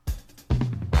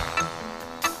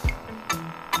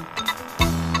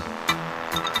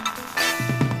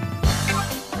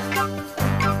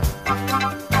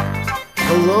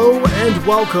and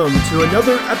welcome to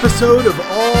another episode of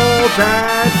All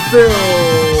That Film.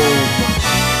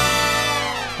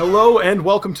 Hello and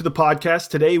welcome to the podcast.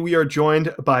 Today we are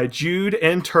joined by Jude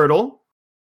and Turtle.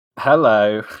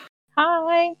 Hello.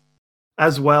 Hi.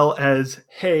 As well as,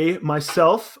 hey,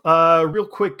 myself. Real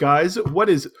quick, guys, what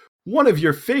is one of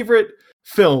your favorite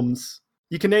films?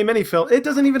 You can name any film. It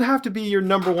doesn't even have to be your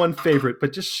number one favorite,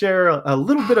 but just share a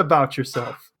little bit about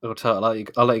yourself. Oh, I'll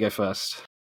let you go first.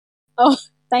 Oh,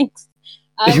 thanks.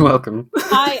 You're welcome.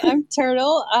 Hi, I'm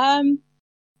Turtle.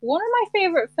 One of my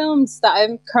favorite films that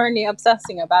I'm currently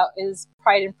obsessing about is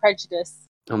Pride and Prejudice.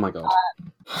 Oh my god.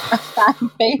 A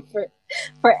fan favorite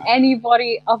for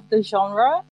anybody of the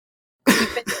genre.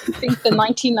 If you think the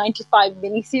 1995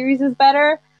 miniseries is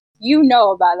better, you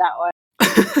know about that one.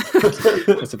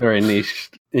 That's a very niche.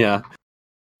 Yeah.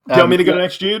 Do you want me to go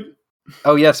next, Jude?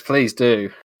 Oh yes, please do.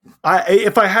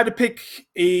 If I had to pick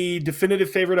a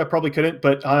definitive favorite, I probably couldn't,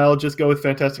 but I'll just go with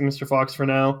Fantastic Mr. Fox for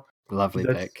now. Lovely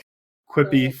pick.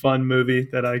 Quippy, fun movie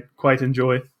that I quite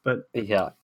enjoy. But yeah.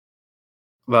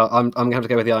 Well, I'm gonna have to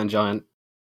go with The Iron Giant.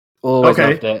 Always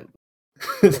loved it.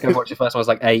 I watched it first when I was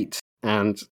like 8,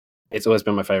 and it's always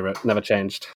been my favorite. Never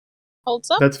changed.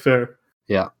 Holds up. That's fair.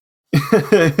 Yeah.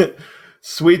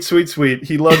 Sweet.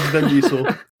 He loves Vin Diesel.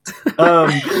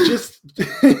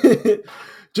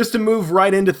 Just to move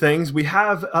right into things, we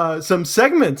have some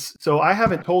segments. So I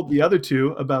haven't told the other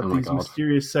two about these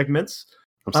mysterious segments.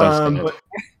 I'm so scared. But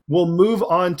we'll move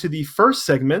on to the first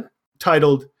segment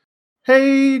titled,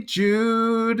 Hey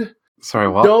Jude. Sorry,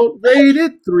 what? Don't rate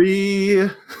it 3.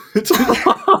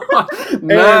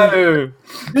 No.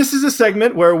 This is a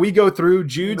segment where we go through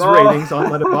Jude's ratings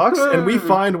on Letterboxd, and we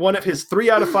find one of his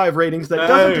 3 out of 5 ratings that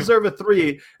doesn't deserve a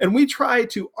 3, and we try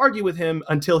to argue with him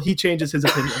until he changes his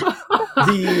opinion.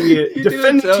 The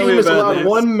defending team is allowed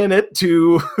 1 minute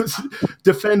to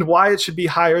defend why it should be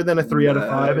higher than a 3 out of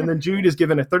 5, and then Jude is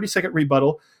given a 30-second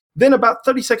rebuttal, then about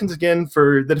 30 seconds again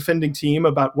for the defending team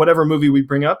about whatever movie we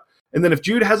bring up. And then if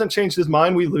Jude hasn't changed his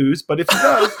mind, we lose. But if he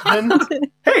does, then,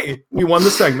 hey, we won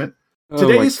the segment.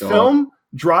 Today's film,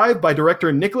 Drive by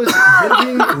director Nicholas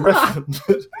Winding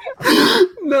Refn.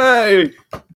 No!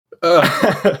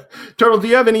 Turtle, do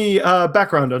you have any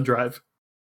background on Drive?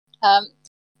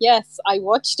 Yes, I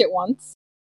watched it once.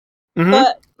 Mm-hmm.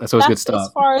 But that's always a good start.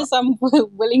 As far as I'm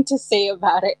willing to say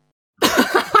about it.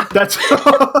 That's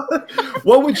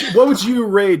what would you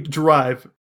rate Drive?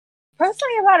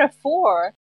 Personally, about a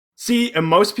 4. See, and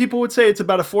most people would say it's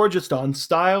about a 4 just on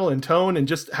style and tone and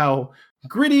just how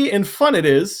gritty and fun it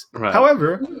is. Right.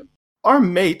 However, our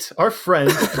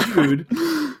friend, Jude,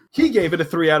 he gave it a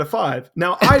 3 out of 5.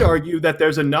 Now, I'd argue that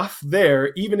there's enough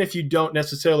there, even if you don't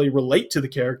necessarily relate to the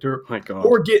character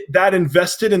or get that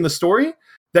invested in the story,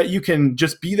 that you can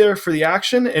just be there for the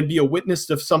action and be a witness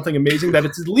of something amazing, that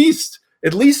it's at least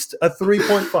a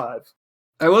 3.5.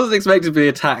 I wasn't expecting to be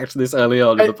attacked this early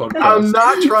on in the podcast. I'm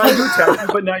not trying to attack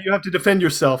you, but now you have to defend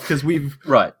yourself because we've...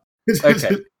 Right.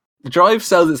 Okay. Drive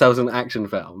sells itself as an action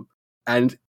film,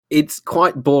 and it's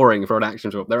quite boring for an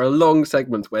action film. There are long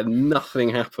segments where nothing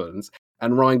happens,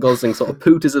 and Ryan Gosling sort of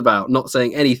pooters about, not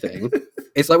saying anything.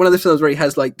 It's like one of those films where he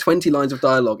has like 20 lines of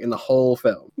dialogue in the whole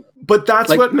film. But that's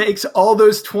what makes all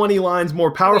those 20 lines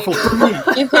more powerful for me.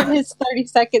 Give him his 30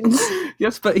 seconds.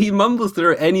 Yes, but he mumbles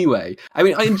through it anyway. I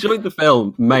mean, I enjoyed the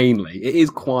film mainly. It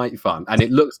is quite fun, and it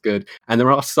looks good, and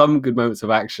there are some good moments of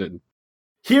action.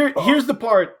 Here's the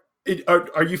part.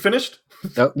 Are you finished?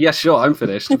 Oh, yeah, sure, I'm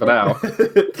finished for now.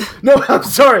 No, I'm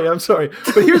sorry.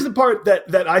 But here's the part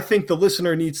that I think the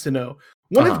listener needs to know.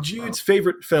 One of Jude's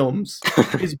favorite films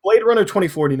is Blade Runner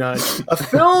 2049, a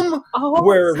film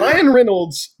where Ryan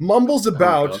Reynolds mumbles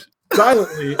about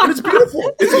silently, and it's beautiful.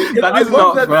 I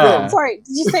love that film. Sorry,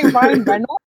 did you say Ryan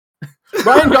Reynolds?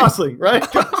 Ryan Gosling.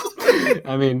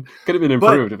 I mean, could have been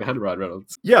improved if it had Ryan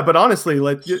Reynolds. Yeah, but honestly,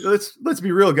 let's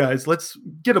be real, guys. Let's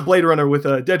get a Blade Runner with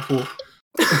Deadpool.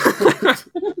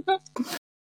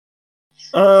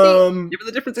 Yeah, but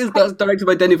the difference is that's directed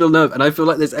by Denis Villeneuve, and I feel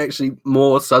like there's actually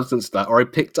more substance to that, or I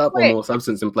picked up on more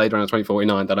substance in Blade Runner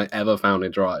 2049 than I ever found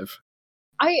in Drive.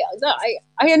 I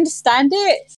understand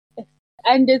it,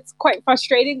 and it's quite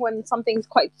frustrating when something's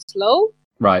quite slow.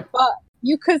 Right. But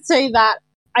you could say that,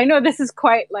 I know this is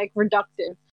quite like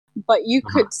reductive, but you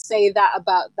could say that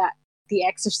about The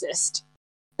Exorcist.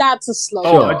 That's a slow.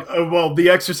 Well, The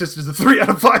Exorcist is a 3 out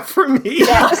of 5 for me.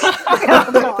 Yes.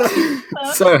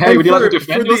 So, hey, would you like to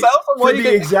defend yourself? For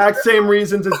the exact same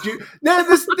reasons as Jude. No,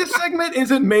 this segment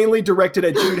isn't mainly directed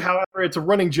at Jude. However, it's a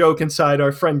running joke inside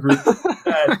our friend group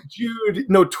that Jude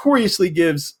notoriously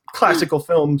gives classical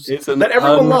films that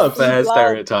everyone loves. Fair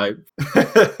stereotype.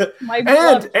 My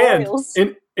blood boils.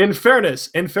 And in fairness,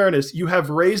 you have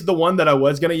raised the one that I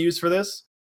was going to use for this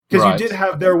because you did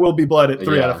have There Will Be Blood at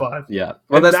 3 out of 5. Yeah,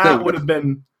 well, and that would have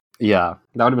been. Yeah,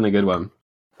 that would have been a good one.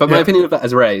 But my opinion of that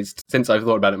has raised since I've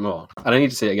thought about it more, and I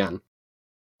need to see it again.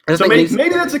 So maybe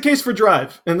that's the case for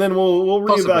Drive, and then we'll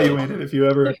reevaluate it if you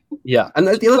ever. Yeah, and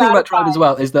the other thing about Drive as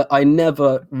well is that I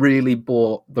never really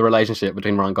bought the relationship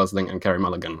between Ryan Gosling and Carey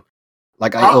Mulligan.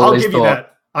 Like I always give thought you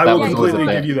that. I will was completely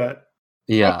give you that.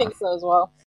 Yeah, I think so as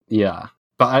well. Yeah,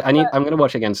 but I'm going to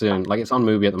watch it again soon. Like it's on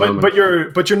movie at the moment.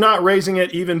 But you're not raising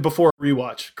it even before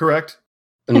rewatch, correct?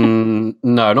 No,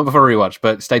 not before rewatch,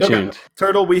 but stay tuned.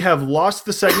 Turtle, we have lost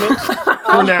the segment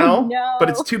for now, but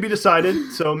it's to be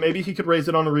decided. So maybe he could raise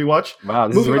it on a rewatch. Wow,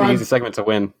 this is a really easy segment to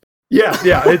win. Yeah,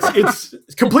 it's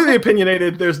completely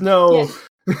opinionated. There's no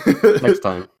next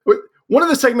time. One of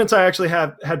the segments I actually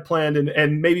had planned,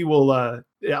 and maybe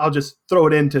I'll just throw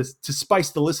it in to spice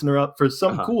the listener up for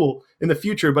something cool in the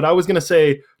future. But I was gonna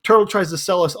say Turtle tries to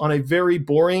sell us on a very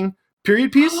boring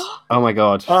period piece. Oh my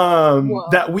god!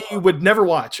 That we would never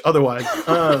watch otherwise.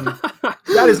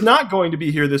 That is not going to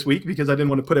be here this week because I didn't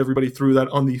want to put everybody through that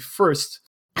on the first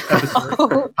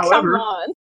episode. However,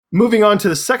 moving on to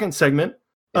the second segment.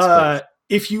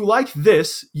 If you like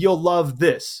this, you'll love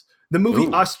this. The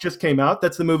movie Us just came out.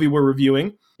 That's the movie we're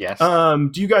reviewing. Yes.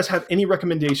 Do you guys have any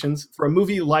recommendations for a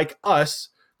movie like Us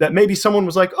that maybe someone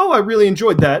was like, "Oh, I really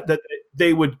enjoyed that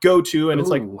they would go to," and it's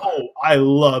like, "Oh, I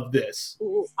love this."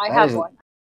 I have one.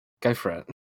 Go for it.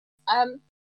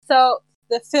 So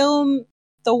the film,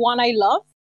 The One I Love,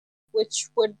 which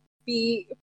would be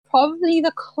probably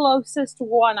the closest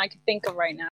one I could think of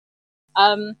right now.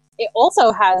 It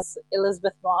also has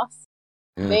Elizabeth Moss.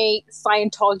 May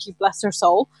Scientology bless her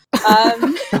soul.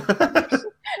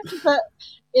 But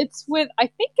it's with, I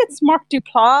think it's Mark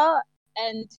Duplass,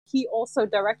 and he also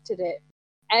directed it.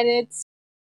 And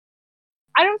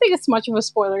I don't think it's much of a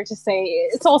spoiler to say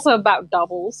it's also about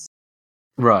doubles.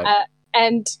 Right.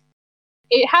 And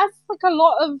it has like a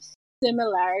lot of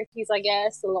similarities, I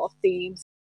guess, a lot of themes.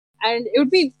 And it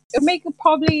would make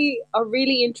probably a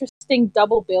really interesting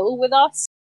double bill with Us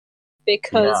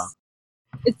because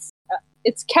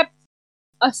it's kept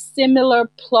a similar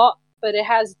plot, but it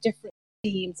has different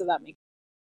themes, if that makes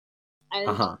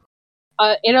sense.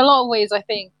 And in a lot of ways, I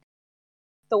think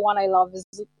The One I Love is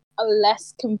a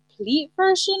less complete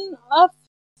version of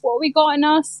what we got in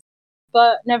Us.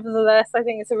 But nevertheless, I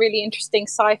think it's a really interesting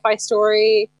sci-fi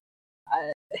story.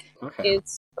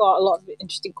 It's got a lot of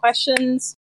interesting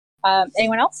questions.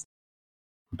 Anyone else?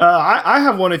 I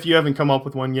have one if you haven't come up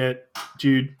with one yet,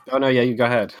 Jude. Oh, no, yeah, you go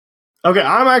ahead. Okay,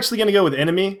 I'm actually going to go with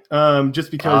Enemy,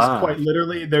 just because quite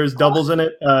literally there's doubles in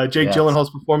it. Jake Gyllenhaal's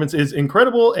performance is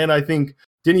incredible, and I think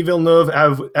Denis Villeneuve,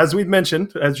 as we've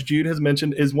mentioned, as Jude has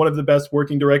mentioned, is one of the best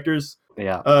working directors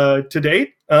to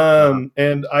date.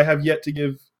 And I have yet to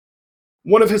give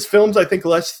one of his films, I think,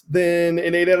 less than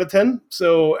an 8 out of 10.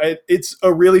 So it's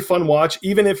a really fun watch,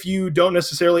 even if you don't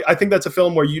necessarily... I think that's a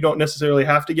film where you don't necessarily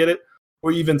have to get it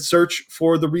or even search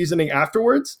for the reasoning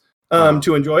afterwards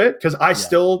to enjoy it, because I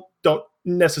still don't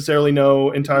necessarily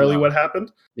know entirely what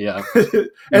happened. Yeah.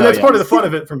 And that's part of the fun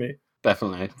of it for me.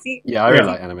 Definitely. Yeah, I really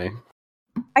like Enemy.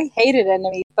 I hated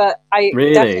Enemy, but I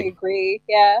definitely agree.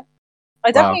 Yeah.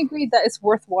 I definitely agree that it's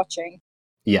worth watching.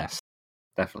 Yes,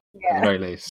 definitely. Yeah. At the very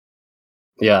least.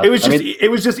 Yeah. It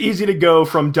was just easy to go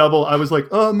from double. I was like,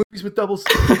 oh, movies with doubles.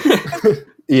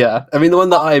 Yeah. I mean, the one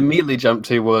that I immediately jumped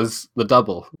to was The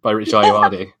Double by Rich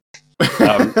Ayoade.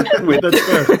 That's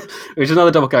fair. Which is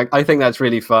another double character. I think that's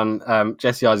really fun.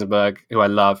 Jesse Eisenberg, who I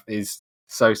love, is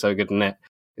so good in it.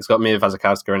 It's got Mia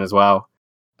Wasikowska in as well.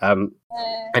 And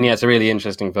yeah, it's a really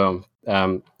interesting film.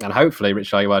 And hopefully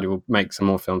Rich Ayoade will make some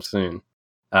more films soon.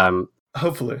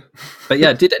 Hopefully. But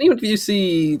yeah, did anyone of you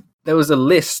see, there was a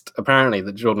list apparently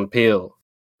that Jordan Peele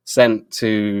sent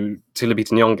to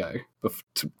Lupita Nyong'o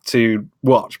to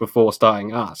watch before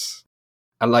starting Us.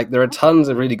 And like, there are tons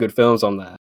of really good films on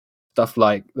there. Stuff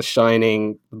like The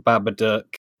Shining, The Babadook,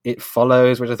 It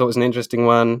Follows, which I thought was an interesting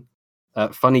one.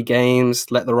 Funny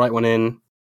Games, Let the Right One In.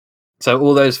 So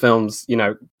all those films,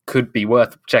 could be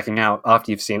worth checking out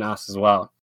after you've seen Us as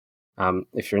well,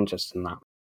 if you're interested in that.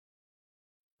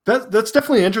 That's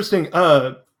definitely interesting.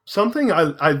 Something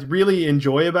I really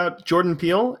enjoy about Jordan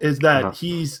Peele is that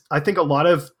I think a lot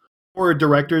of horror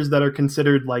directors that are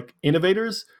considered like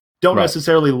innovators don't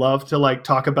necessarily love to like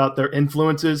talk about their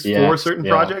influences for certain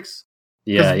projects.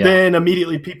 Because then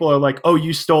immediately people are like, oh,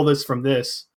 you stole this from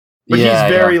this. But he's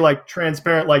very like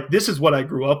transparent, like, this is what I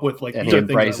grew up with. Like, these are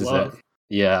things I love. It.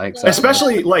 Yeah, exactly.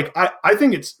 Especially like I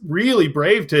think it's really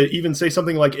brave to even say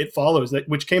something like It Follows,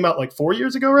 which came out like 4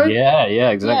 years ago, right? Yeah,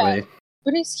 exactly. Yeah,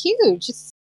 but it's huge.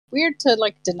 weird to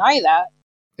like deny that.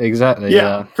 Exactly.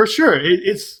 Yeah, for sure.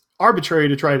 It's arbitrary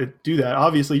to try to do that.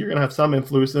 Obviously, you're going to have some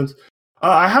influence.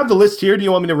 I have the list here. Do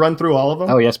you want me to run through all of them?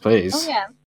 Oh, yes, please. Oh yeah.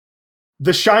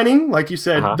 The Shining, like you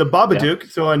said, The Babadook,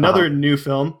 so another new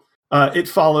film. It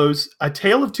follows A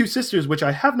Tale of Two Sisters, which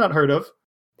I have not heard of.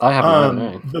 I haven't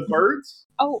heard of it. The Birds.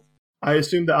 Oh. I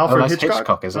assume the Alfred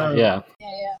Hitchcock, is it? Yeah.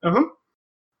 Yeah.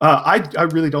 I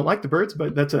really don't like The Birds,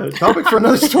 but that's a topic for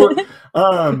another story.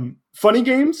 Funny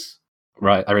Games.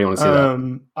 Right, I really want to see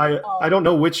that. I don't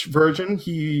know which version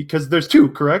because there's two,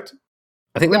 correct?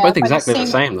 I think they're both exactly the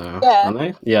same, though, aren't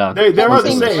they? Yeah. They are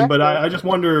the same, but I just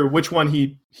wonder which one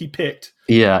he picked.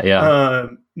 Yeah.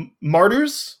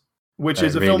 Martyrs, which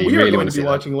is a film we are going to be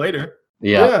watching later.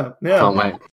 Yeah. Can't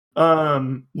wait.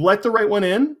 Let the Right One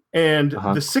In, and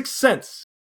The Sixth Sense.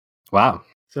 Wow.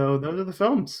 So those are the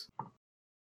films.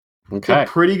 Okay. It's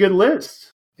a pretty good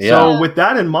list. Yeah. So with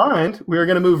that in mind, we're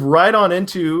going to move right on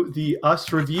into the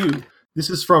Us review. This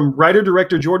is from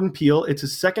writer-director Jordan Peele. It's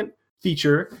his second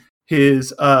feature,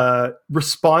 his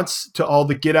response to all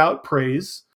the Get Out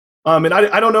praise. And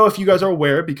I don't know if you guys are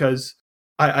aware, because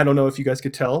I don't know if you guys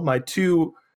could tell, my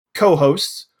two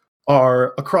co-hosts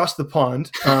are across the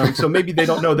pond. So maybe they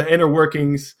don't know the inner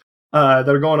workings that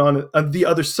are going on the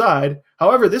other side.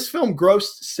 However, this film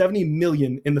grossed $70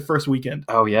 million in the first weekend.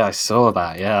 Oh, yeah, I saw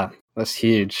that. Yeah, that's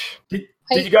huge. Did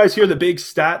you guys hear the big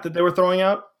stat that they were throwing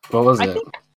out? What was it?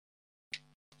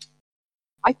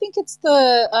 I think it's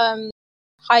the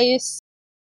highest...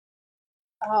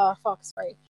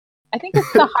 sorry. I think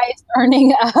it's the highest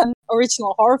earning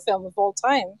original horror film of all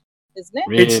time, isn't it?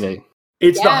 Really?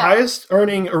 It's the highest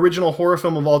earning original horror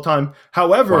film of all time.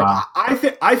 However, wow.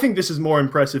 I think this is more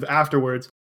impressive afterwards.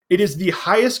 It is the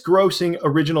highest grossing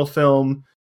original film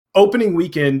opening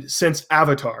weekend since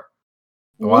Avatar.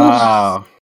 Wow.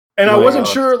 And I wasn't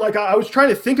sure, like, I was trying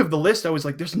to think of the list. I was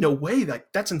like, there's no way,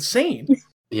 that's insane.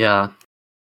 Yeah.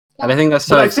 And I think that's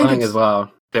so exciting as well,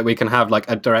 that we can have like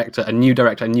a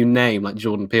new name like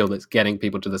Jordan Peele that's getting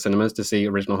people to the cinemas to see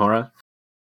original horror.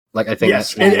 Like, I think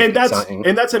yes, that's really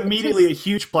and that's immediately a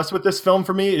huge plus with this film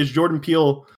for me, is Jordan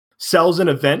Peele sells an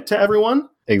event to everyone.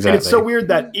 Exactly. And it's so weird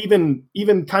that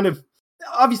even kind of,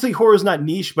 obviously horror is not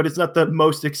niche, but it's not the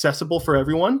most accessible for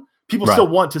everyone. People still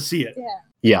want to see it.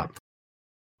 Yeah.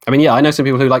 I mean, yeah, I know some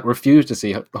people who like refuse to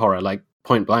see horror, like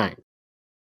point blank.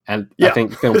 And I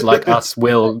think films like Us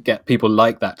will get people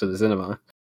like that to the cinema.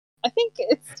 I think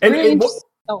it's really interesting.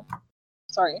 Oh,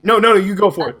 sorry. No, you go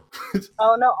for it.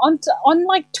 Oh no, on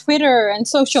like Twitter and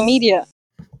social media,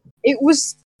 it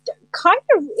was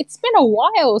it's been a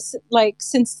while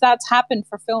since that's happened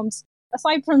for films,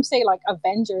 aside from say like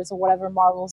Avengers or whatever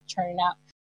Marvel's churning out.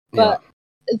 But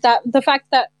that the fact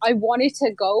that I wanted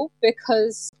to go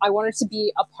because I wanted to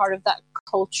be a part of that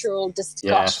cultural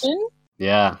discussion.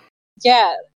 Yeah,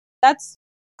 that's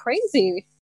crazy.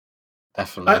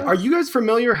 Definitely. Are you guys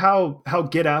familiar how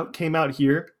Get Out came out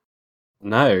here?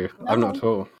 No, I'm not at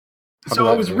all.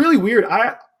 So it was really weird.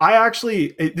 I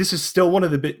actually, this is still one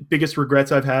of the biggest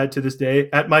regrets I've had to this day.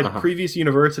 At my previous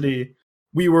university,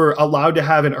 we were allowed to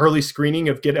have an early screening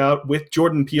of Get Out with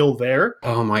Jordan Peele there.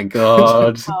 Oh my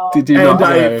god! Did you and not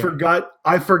I know?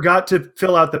 I forgot to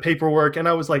fill out the paperwork, and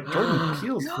I was like, Jordan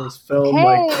Peele's first film.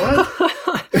 Like, what?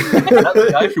 That the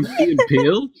guy from Key and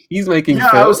Peele? He's making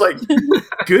films. I was like,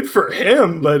 good for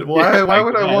him, but why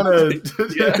would I want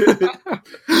to?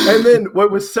 And then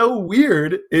what was so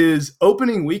weird is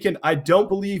opening weekend, I don't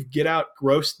believe Get Out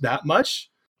grossed that much,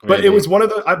 but it was one of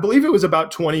the, I believe it was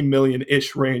about 20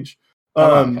 million-ish range.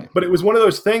 But it was one of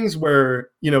those things where,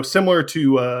 similar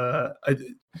to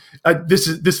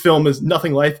this film is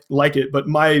nothing like it, but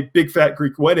My Big Fat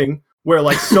Greek Wedding, where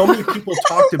like so many people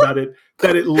talked about it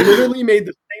that it literally made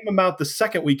the same amount the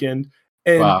second weekend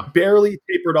and barely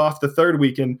tapered off the third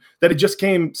weekend, that it just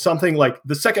came something like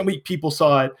the second week people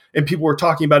saw it and people were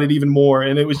talking about it even more,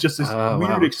 and it was just this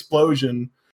weird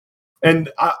explosion. And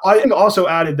I think also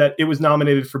added that it was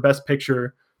nominated for Best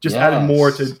Picture, just added more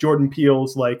to Jordan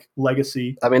Peele's like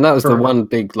legacy. I mean, that was the one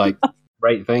big like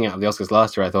great thing out of the Oscars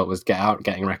last year, I thought, was Get Out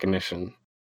getting recognition.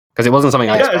 Because it wasn't something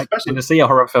I expected. Especially to see a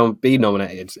horror film be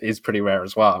nominated is pretty rare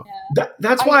as well.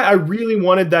 That's why I really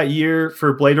wanted that year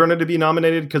for Blade Runner to be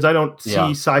nominated, because I don't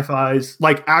see sci-fis,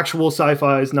 like actual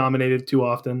sci-fis, nominated too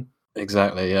often.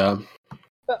 Exactly, yeah.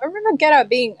 But I remember Get Out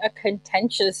being a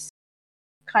contentious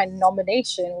kind of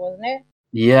nomination, wasn't it?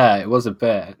 Yeah, it was a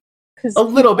bit. A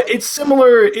little bit. It's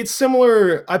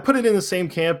similar. I put it in the same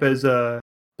camp as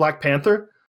Black Panther.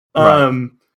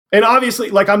 And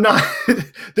obviously, like, I'm not,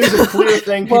 there's a clear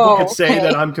thing people could say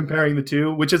that I'm comparing the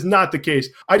two, which is not the case.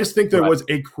 I just think there was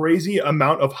a crazy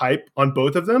amount of hype on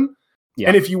both of them. Yeah.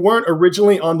 And if you weren't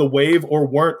originally on the wave or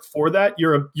weren't for that,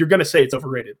 you're going to say it's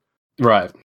overrated.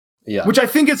 Right. Yeah. Which I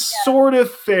think is sort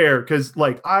of fair because,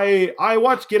 like, I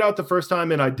watched Get Out the first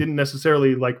time and I didn't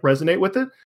necessarily like resonate with it.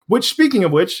 Which, speaking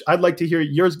of which, I'd like to hear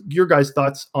your guys'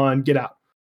 thoughts on Get Out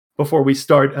before we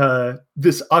start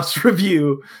this Us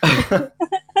review.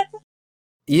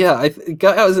 Yeah,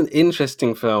 Get Out is an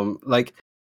interesting film. Like,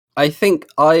 I think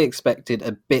I expected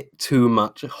a bit too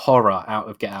much horror out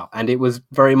of Get Out, and it was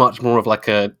very much more of like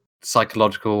a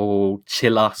psychological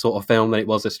chiller sort of film than it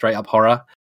was a straight up horror.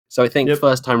 So I think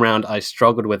first time round I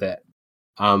struggled with it,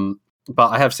 but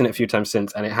I have seen it a few times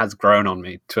since, and it has grown on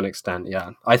me to an extent.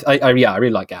 Yeah, I really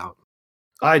like Get Out.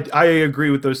 I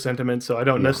agree with those sentiments, so I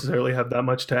don't necessarily have that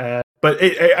much to add. But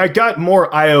I got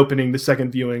more eye-opening the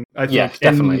second viewing, I think. Yeah,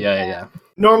 definitely. Yeah.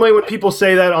 Normally when people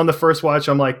say that on the first watch,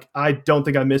 I'm like, I don't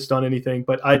think I missed on anything,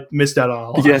 but I missed out on a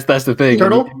lot. Yes, that's the thing.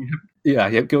 Turtle?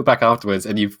 You go back afterwards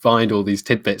and you find all these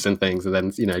tidbits and things, and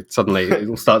then, suddenly it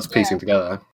all starts piecing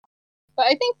together. But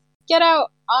I think Get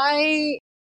Out, I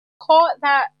caught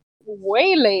that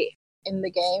way late in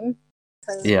the game.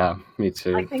 Yeah, me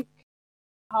too. I think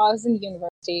I was in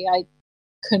university. I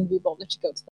couldn't be bothered to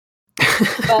go to that.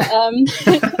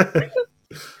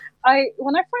 But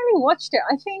when I finally watched it,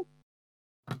 I think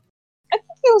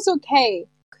it was okay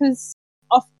because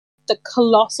of the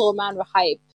colossal amount of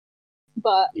hype.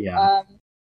 But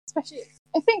especially,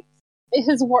 I think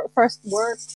his first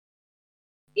work,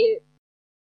 it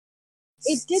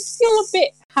did feel a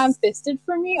bit ham-fisted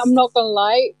for me. I'm not gonna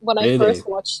lie. When I first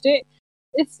watched it,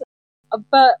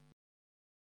 but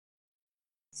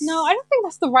no, I don't think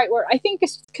that's the right word. I think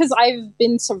it's because I've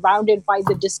been surrounded by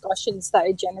the discussions that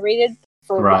it generated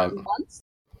for months.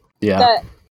 Yeah.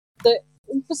 It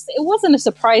wasn't a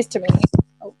surprise to me.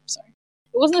 Oh, sorry.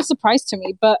 It wasn't a surprise to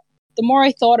me, but the more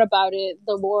I thought about it,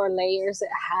 the more layers it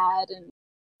had, and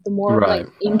the more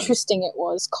interesting it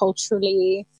was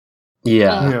culturally.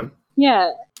 Yeah.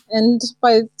 Yeah. And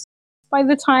by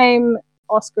the time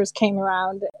Oscars came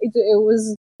around, it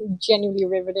was genuinely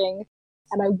riveting,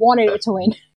 and I wanted it to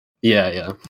win.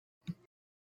 Yeah.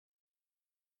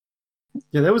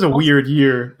 Yeah, that was a weird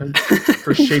year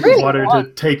for Shape of Water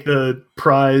to take the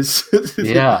prize.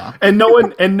 Yeah. and no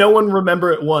one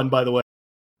remember it won, by the way.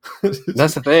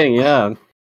 That's the thing, yeah.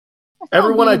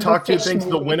 Everyone I talked to thinks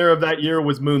the winner of that year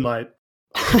was Moonlight.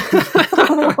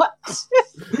 What?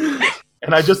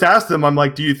 And I just asked them, I'm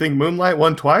like, do you think Moonlight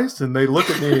won twice? And they look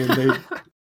at me and they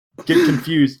get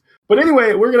confused. But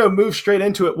anyway, we're going to move straight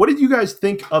into it. What did you guys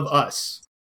think of Us?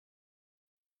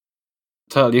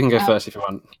 Turtle, you can go first if you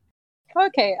want.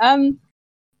 Okay.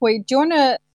 Wait, do you want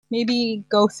to maybe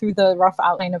go through the rough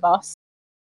outline of Us?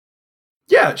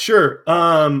 Yeah, sure.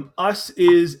 Us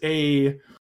is a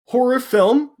horror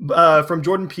film from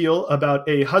Jordan Peele about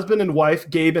a husband and wife,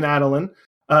 Gabe and Adeline,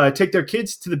 take their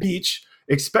kids to the beach,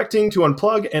 expecting to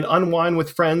unplug and unwind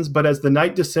with friends, but as the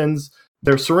night descends,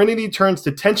 their serenity turns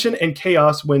to tension and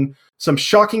chaos when some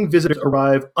shocking visitors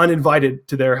arrive uninvited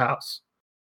to their house.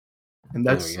 And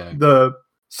that's the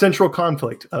central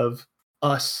conflict of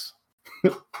Us.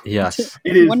 Yes.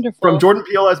 It is wonderful. From Jordan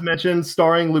Peele, as mentioned,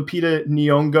 starring Lupita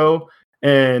Nyong'o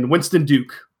and Winston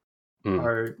Duke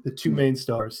are the two main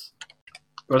stars.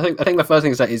 Well, I think the first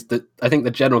thing is that I think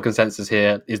the general consensus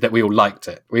here is that we all liked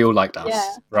it. We all liked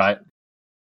Us, right?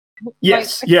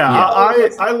 Yes,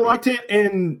 I liked it,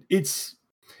 and it's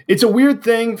a weird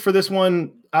thing for this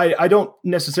one. I don't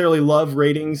necessarily love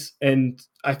ratings, and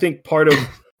I think part of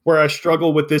where I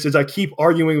struggle with this is I keep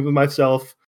arguing with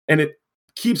myself, and it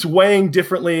keeps weighing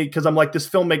differently because I'm like, this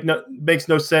film makes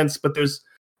no sense, but there's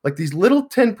like these little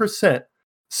 10%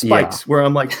 spikes where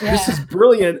I'm like, this is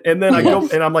brilliant, and then I go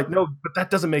and I'm like, no, but that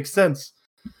doesn't make sense.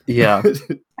 Yeah.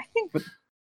 I think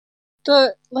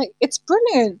it's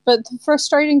brilliant, but the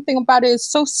frustrating thing about it is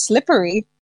so slippery.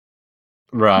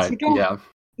 Right.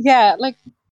 Yeah, like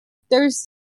there's,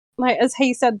 like as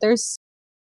Hay said, there's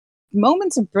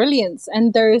moments of brilliance,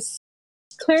 and there's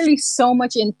clearly so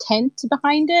much intent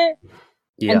behind it,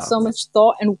 and so much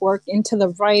thought and work into the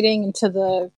writing, into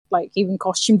the even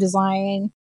costume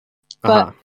design.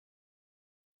 But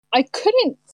I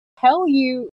couldn't tell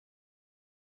you,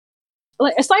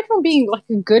 aside from being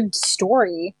a good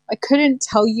story, I couldn't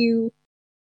tell you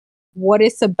what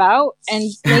it's about, and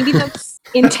maybe that's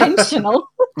intentional.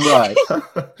 Right.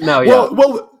 No, yeah.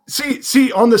 Well,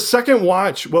 see, on the second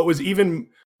watch, what was even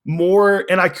more,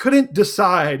 and I couldn't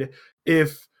decide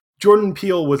if Jordan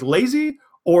Peele was lazy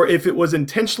or if it was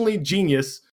intentionally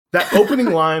genius. That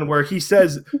opening line where he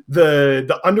says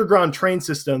the underground train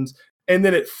systems, and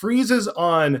then it freezes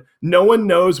on no one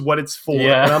knows what it's for.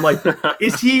 Yeah. And I'm like,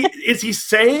 is he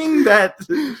saying that?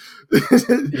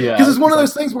 Because it's one of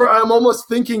those things where I'm almost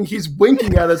thinking he's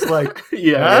winking at us like,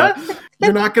 yeah.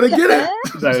 You're not going to get it.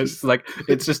 No, it's like,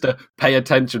 it's just a pay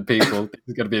attention, people.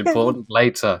 It's going to be important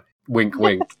later. Wink,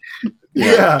 wink.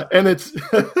 Yeah, and it's...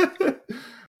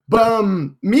 But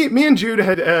me and Jude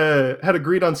had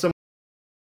agreed on some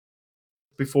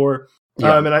before.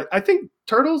 And I think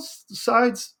Turtle's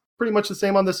side's pretty much the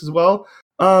same on this as well.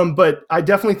 But I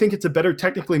definitely think it's a better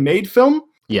technically made film.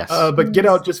 Yes. But Get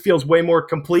Out just feels way more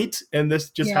complete, and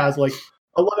this just has like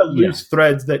a lot of loose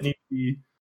threads that need to be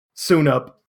sewn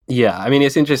up. Yeah, I mean,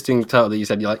 it's interesting that you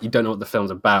said you don't know what the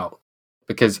film's about,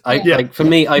 because like for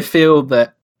me, I feel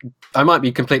that I might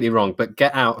be completely wrong, but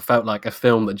Get Out felt like a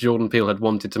film that Jordan Peele had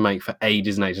wanted to make for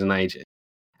ages and ages and ages,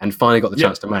 and finally got the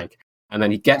chance to make. And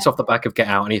then he gets off the back of Get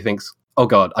Out, and he thinks, "Oh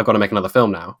God, I've got to make another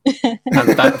film now." And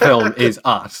that film is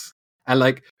Us. And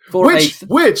like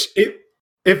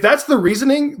if that's the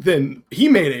reasoning, then he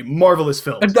made a marvelous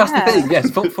film. And that's the thing,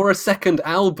 yes. For a second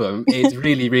album, it's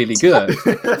really, really good.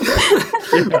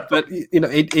 But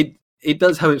it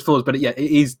does have its flaws. But it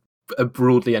is a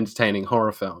broadly entertaining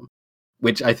horror film,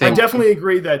 which I think I definitely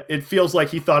agree that it feels like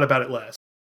he thought about it less.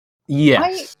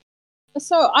 Yes.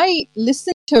 I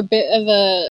listened to a bit of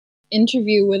a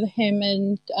interview with him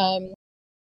and I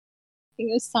think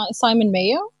it was Simon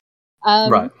Mayo,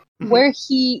 right, where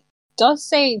he does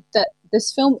say that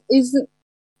this film isn't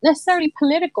necessarily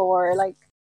political or like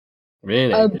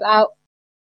really about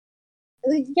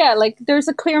like there's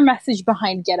a clear message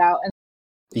behind Get Out,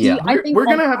 and I think we're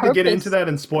gonna have to get into that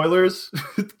in spoilers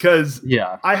because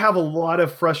I have a lot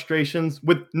of frustrations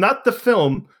with not the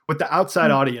film, with the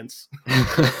outside audience.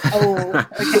 Oh,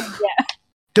 okay, yeah.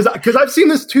 Because I've seen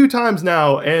this 2 times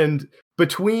now, and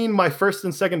between my first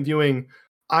and second viewing,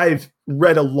 I've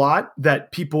read a lot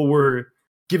that people were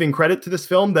giving credit to this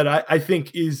film that I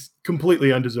think is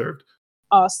completely undeserved.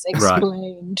 Us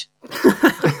explained.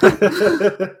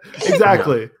 Right.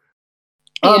 Exactly.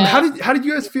 How did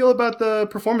you guys feel about the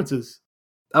performances?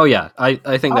 Oh yeah, I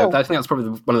think that's probably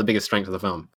one of the biggest strengths of the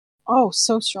film. Oh,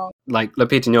 so strong. Like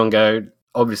Lupita Nyong'o,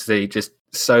 obviously just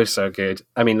so good.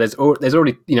 I mean, there's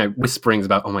already whisperings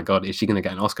about, oh my God, is she going to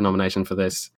get an Oscar nomination for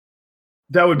this?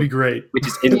 That would be great. Which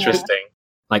is interesting.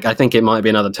 Like, I think it might be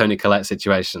another Toni Collette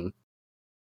situation.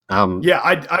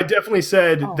 I definitely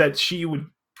said that she would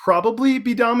probably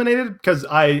be dominated because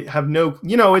I have no,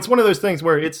 it's one of those things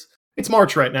where it's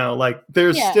March right now. Like,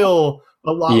 there's still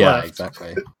a lot left. Yeah,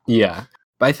 exactly. Yeah.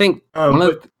 But I think one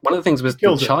of the things was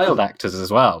the child actors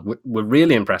as well were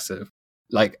really impressive.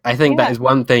 Like, I think that is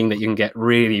one thing that you can get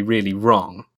really, really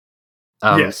wrong.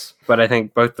 Yes. But I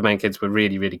think both the main kids were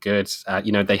really, really good.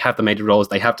 They have the major roles.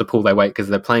 They have to pull their weight because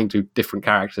they're playing two different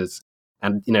characters.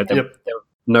 And, they're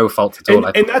no fault at all.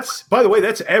 And that's, by the way,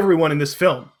 that's everyone in this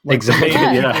film. Like, exactly.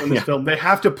 In this film. They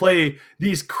have to play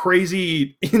these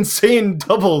crazy, insane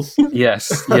doubles.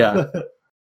 Yes, yeah.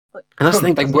 And that's the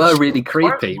thing, they were really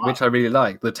creepy, which I really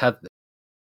liked. The tether,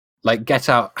 like Get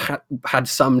Out had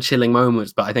some chilling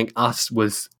moments, but I think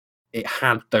it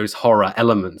had those horror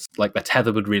elements. Like the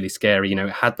tether was really scary, it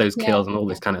had those kills and all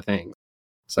this kind of thing.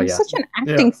 So it's such an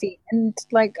acting feat, and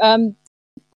like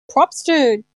props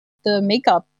to the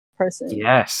makeup person.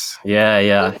 Yes,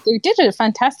 yeah. They did a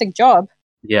fantastic job.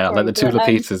 Yeah, like the two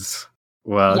Lupitas.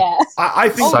 Well, I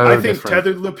think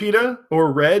Tethered Lupita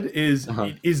or Red is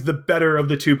the better of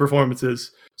the two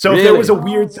performances. So really? If there was a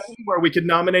weird thing where we could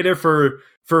nominate her for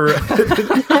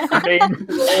main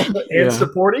role and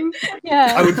supporting,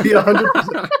 I would be 100%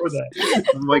 for that.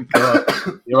 Oh my God,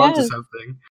 you're onto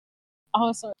something.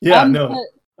 Awesome. Yeah, no.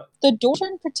 The daughter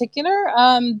in particular,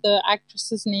 the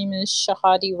actress's name is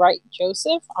Shahadi Wright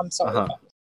Joseph. I'm sorry.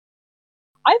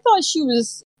 I thought she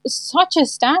was such a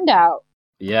standout.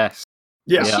 Yes.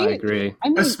 Yeah, I agree. I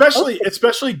mean,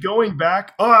 especially going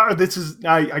back. Oh, this is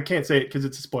I can't say it because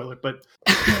it's a spoiler. But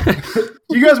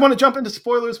do you guys want to jump into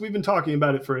spoilers? We've been talking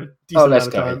about it for a decent amount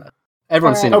of time. Yeah.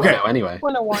 Everyone's seen it now anyway.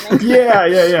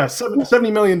 Yeah.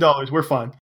 $70 million. We're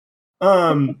fine.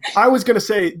 I was gonna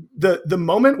say the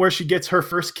moment where she gets her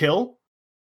first kill.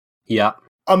 Yeah,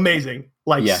 amazing.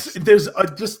 Like, there's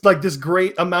just like this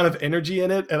great amount of energy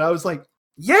in it, and I was like,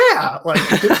 yeah.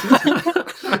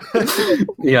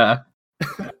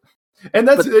 And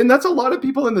that's a lot of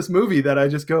people in this movie that I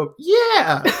just go,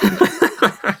 yeah.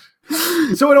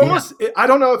 So it almost, I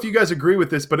don't know if you guys agree with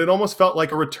this, but it almost felt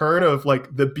like a return of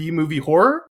like the B movie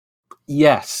horror.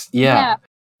 Yes. Yeah.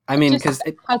 I mean, because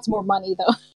it has more money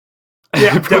though.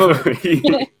 Yeah, probably.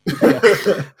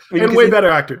 And way better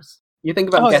actors. You think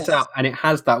about Get Out, and it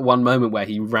has that one moment where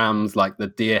he rams like the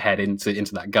deer head into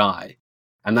that guy.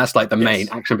 And that's like the main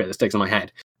action bit that sticks in my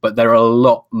head. But there are a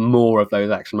lot more of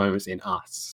those action moments in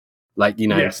Us. Like, you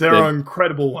know, yes, there are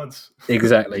incredible ones.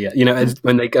 Exactly. Yeah. You know,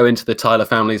 when they go into the Tyler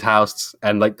family's house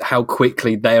and like how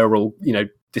quickly they are all, you know,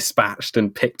 dispatched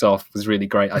and picked off was really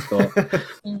great, I thought.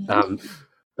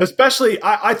 Especially,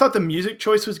 I thought the music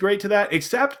choice was great to that,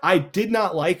 except I did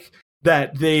not like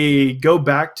that they go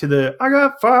back to the I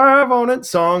Got 5 on It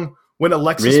song when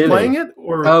Alexa's playing it,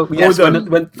 or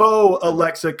when faux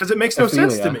Alexa, because it makes no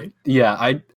sense to me. Yeah,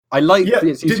 I like did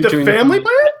the family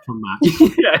play it? From that.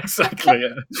 Yeah, exactly.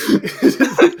 Yeah.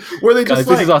 Were they just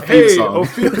guys, like, hey,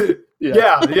 Ophelia?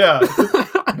 Yeah.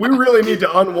 We really need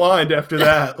to unwind after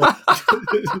that.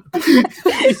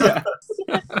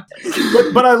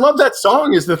 But I love that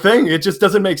song is the thing. It just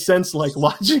doesn't make sense, like,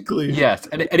 logically. Yes,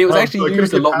 and it was actually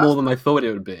used a lot more than I thought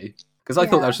it would be. Because I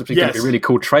thought that was just going to be really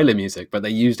cool trailer music, but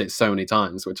they used it so many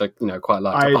times, which I quite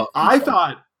liked. I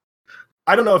thought,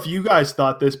 I don't know if you guys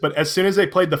thought this, but as soon as they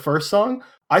played the first song,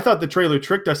 I thought the trailer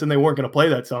tricked us and they weren't going to play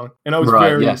that song. And I was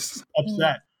very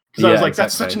upset. Because I was like,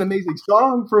 that's such an amazing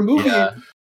song for a movie. Yeah.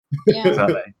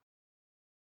 Exactly.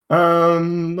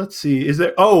 Let's see. Is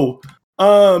there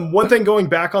one thing going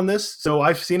back on this, so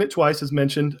I've seen it twice as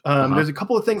mentioned. There's a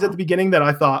couple of things at the beginning that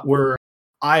I thought were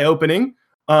eye-opening.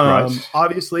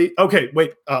 Obviously,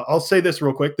 I'll say this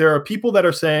real quick. There are people that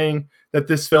are saying that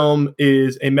this film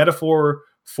is a metaphor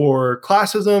for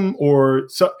classism, or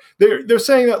so they're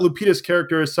saying that Lupita's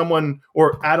character is someone,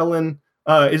 or Adeline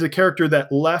is a character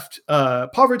that left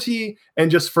poverty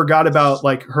and just forgot about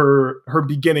like her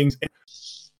beginnings.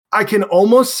 I can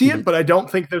almost see it, but I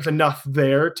don't think there's enough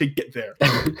there to get there.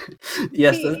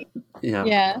 Yes.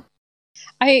 Yeah.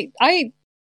 I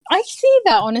see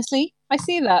that, honestly. I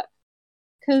see that.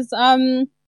 Because,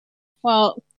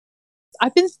 well,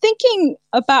 I've been thinking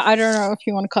about, I don't know if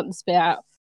you want to cut this bit out,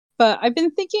 but I've been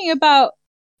thinking about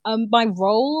my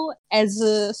role as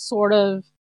a sort of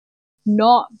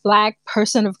not Black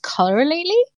person of color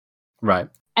lately. Right.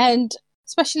 And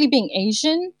especially being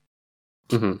Asian.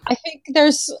 Mm-hmm. I think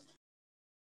there's,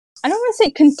 I don't want to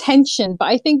say contention, but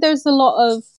I think there's a lot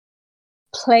of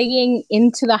playing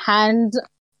into the hand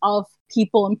of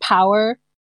people in power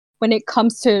when it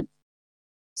comes to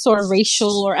sort of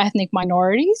racial or ethnic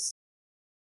minorities.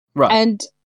 Right. And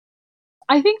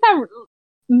I think that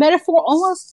metaphor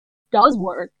almost does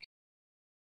work.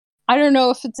 I don't know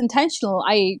if it's intentional.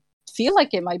 I feel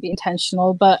like it might be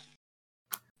intentional, but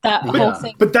that whole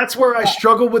thing. But that's where I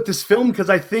struggle with this film,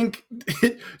 because I think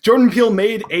Jordan Peele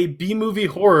made a B-movie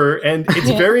horror and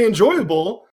it's very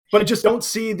enjoyable, but I just don't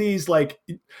see these like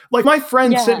my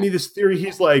friend sent me this theory.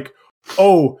 He's like,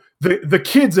 oh, the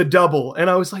kid's a double.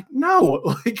 And I was like, no,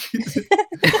 like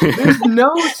there's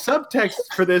no subtext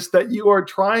for this that you are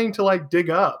trying to like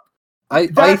dig up. I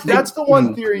think that's the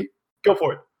one theory. Go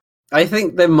for it. I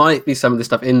think there might be some of this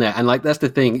stuff in there, and like that's the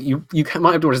thing. You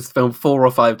might have to watch this film 4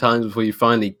 or 5 times before you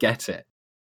finally get it.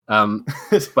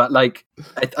 But like,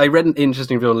 I read an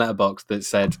interesting review on Letterboxd that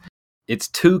said it's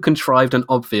too contrived and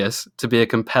obvious to be a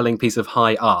compelling piece of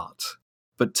high art,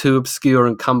 but too obscure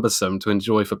and cumbersome to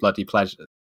enjoy for bloody pleasure.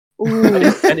 and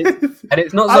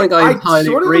it's not something I entirely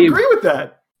sort of agree with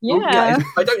that. Yeah.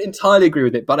 I don't entirely agree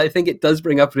with it, but I think it does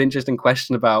bring up an interesting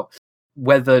question about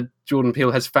whether Jordan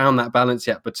Peele has found that balance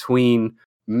yet between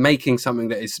making something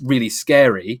that is really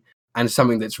scary and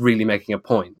something that's really making a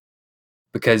point.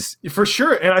 Because for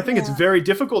sure, and I think it's very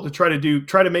difficult to try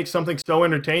to make something so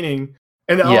entertaining.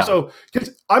 And also,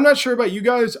 because I'm not sure about you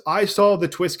guys, I saw the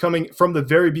twist coming from the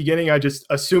very beginning. I just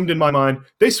assumed in my mind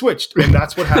they switched, and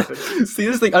that's what happened. See,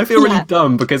 this thing, I feel really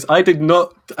dumb because I did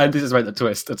not anticipate the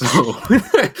twist at all.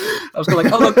 I was kind of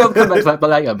like, I'll come back to that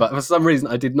later, but for some reason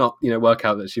I did not, work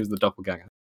out that she was the doppelganger.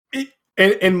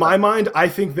 In my mind, I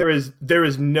think there is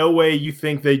no way you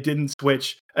think they didn't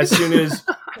switch as soon as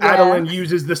Adeline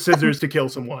uses the scissors to kill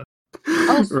someone.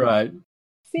 Right.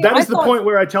 See, that is the point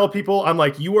where I tell people, I'm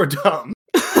like, you are dumb.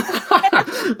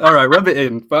 All right, rub it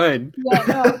in. Fine. Yeah,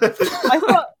 no. I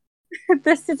thought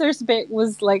the scissors bit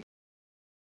was like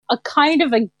a kind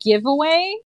of a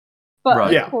giveaway,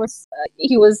 but of course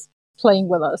he was playing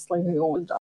with us like we always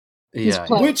do. Yeah.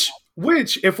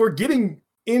 Which, if we're getting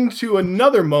into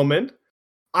another moment,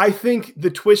 I think the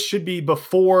twist should be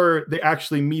before they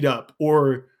actually meet up,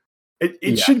 or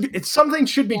it should be. Something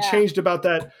should be changed about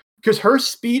that, because her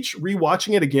speech,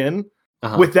 rewatching it again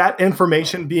with that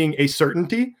information being a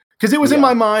certainty. Because it was in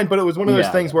my mind, but it was one of those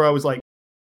things where I was like,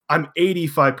 I'm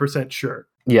 85% sure.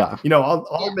 Yeah.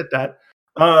 I'll admit that.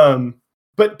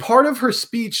 But part of her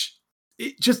speech,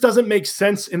 it just doesn't make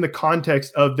sense in the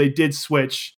context of they did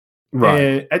switch.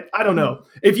 Right. And I don't know.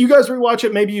 If you guys rewatch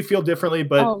it, maybe you feel differently,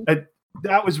 but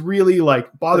that was really like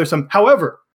bothersome.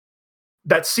 However,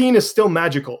 that scene is still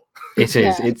magical. It is.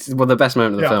 Yeah. It's one of the best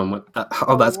moments of the film.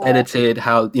 How that's edited,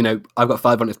 how, I've got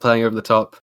 5 minutes playing over the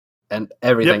top and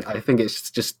everything. Yep. I think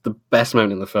it's just the best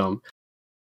moment in the film.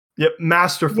 Yep,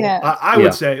 masterful. Yeah. I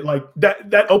would say like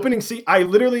that opening scene. I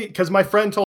literally, because my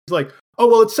friend told me, he's like, oh,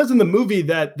 well, it says in the movie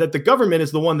that the government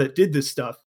is the one that did this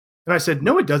stuff. And I said,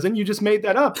 no, it doesn't. You just made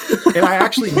that up. And I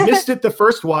actually missed it the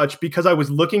first watch because I was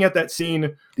looking at that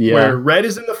scene where Red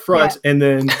is in the front and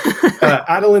then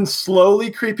Adeline's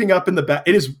slowly creeping up in the back.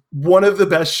 It is one of the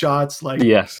best shots, like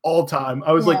all time.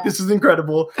 I was like, this is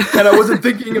incredible. And I wasn't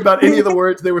thinking about any of the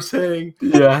words they were saying.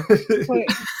 Yeah. Wait,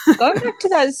 going back to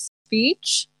that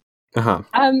speech. Uh-huh.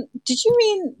 Did you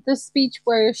mean the speech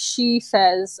where she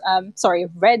says,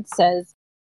 Red says,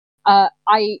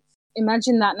 I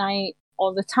imagine that night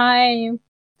all the time,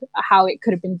 how it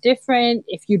could have been different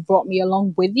if you'd brought me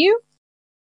along with you?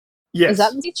 Yes. Is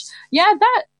that the speech? Yeah,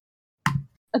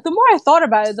 the more I thought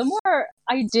about it, the more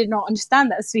I did not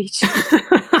understand that speech.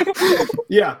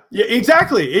 Yeah,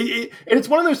 exactly. And it's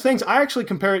one of those things, I actually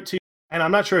compare it to, and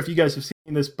I'm not sure if you guys have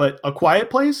seen this, but A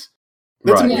Quiet Place.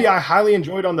 That's a movie I highly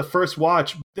enjoyed on the first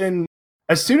watch. Then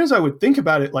as soon as I would think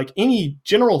about it, like any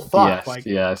general thought,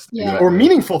 or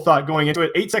meaningful thought going into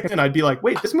it, 8 seconds in, I'd be like,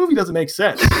 wait, this movie doesn't make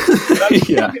sense. For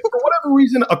whatever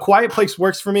reason, A Quiet Place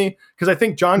works for me because I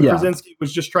think John Krasinski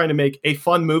was just trying to make a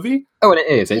fun movie. Oh, and it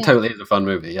is. It totally is a fun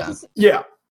movie, Yeah.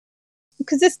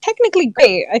 Because it's technically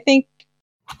great, I think,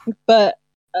 but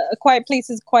A Quiet Place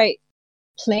is quite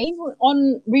plain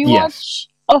on rewatch.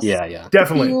 Yes.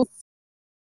 Definitely.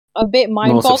 A bit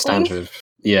mind-boggling. More substantive.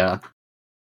 Yeah.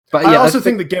 But I also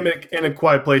think the gimmick in A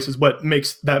Quiet Place is what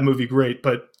makes that movie great,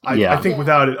 but I think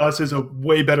without it, Us is a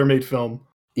way better made film.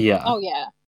 Yeah. Oh, yeah.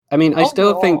 I mean, I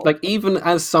still think, like, even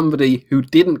as somebody who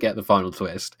didn't get the final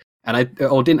twist,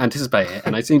 or didn't anticipate it,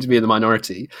 and I seem to be in the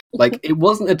minority, like, it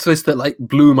wasn't a twist that, like,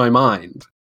 blew my mind.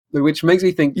 Which makes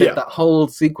me think that that whole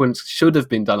sequence should have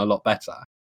been done a lot better.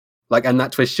 Like, and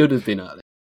that twist should have been early.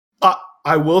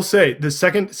 I will say,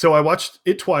 so I watched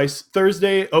it twice,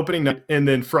 Thursday opening night, and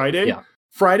then Friday. Yeah.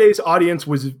 Friday's audience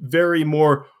was very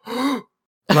more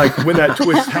like when that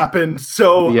twist happened.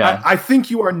 So I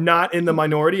think you are not in the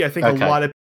minority. I think a lot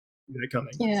of people see it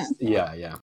coming.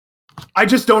 Yeah. I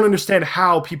just don't understand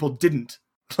how people didn't.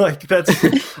 Like that's.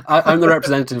 I'm the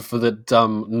representative for the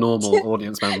dumb, normal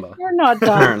audience member. You're not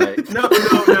dumb. Apparently. No.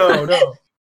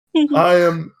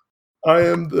 I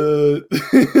am the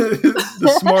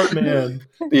smart man.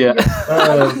 Yeah.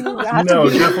 No,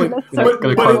 definitely.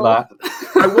 But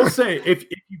I will say, if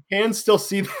you can still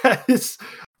see that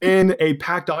in a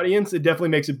packed audience, it definitely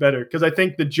makes it better because I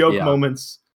think the joke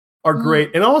moments are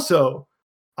great. And also,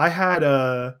 I had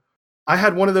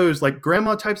one of those like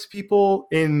grandma types of people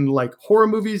in like horror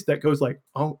movies that goes like,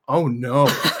 oh no.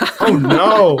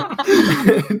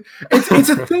 It's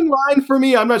a thin line for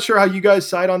me. I'm not sure how you guys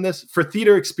side on this for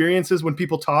theater experiences when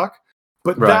people talk,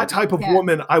 but that type of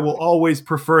woman I will always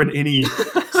prefer in any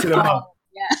cinema.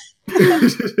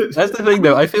 That's the thing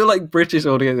though. I feel like British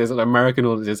audiences and American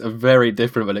audiences are very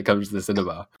different when it comes to the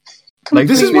cinema. Like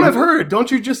this is what I've heard.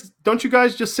 Don't you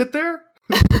guys just sit there?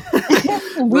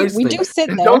 we do sit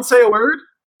there. Don't say a word.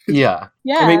 Yeah.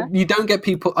 I mean, you don't get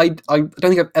people. I don't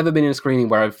think I've ever been in a screening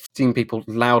where I've seen people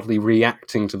loudly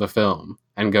reacting to the film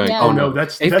and going, "Oh no!"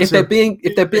 If they're being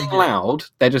loud,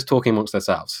 they're just talking amongst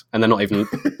themselves and they're not even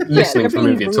listening to the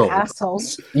movie at all.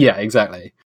 Assholes. Yeah,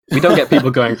 exactly. We don't get people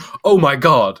going, "Oh my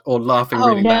god," or laughing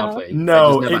really loudly.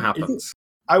 No, it just never happens.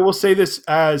 I will say this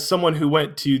as someone who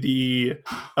went to the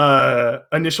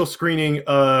initial screening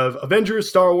of Avengers,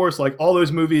 Star Wars, like all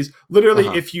those movies. Literally,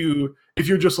 if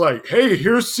you're just like, "Hey,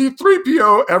 here's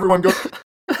C-3PO," everyone goes,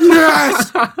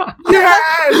 "Yes,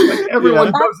 yes!" Like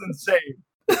everyone goes insane.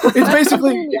 It's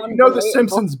basically the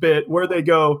Simpsons bit where they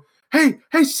go, "Hey,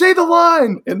 say the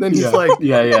line," and then he's like,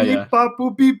 "Beep bop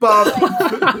boop beep bop,"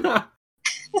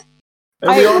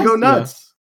 and we all go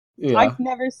nuts. Yeah. I've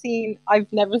never seen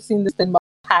this in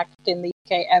packed in the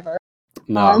UK ever.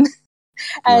 No.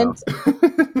 And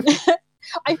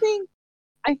I think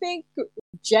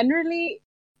generally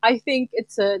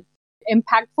it's a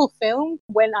impactful film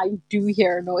when I do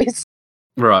hear a noise.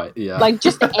 Right, yeah. Like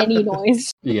just any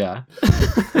noise. Yeah.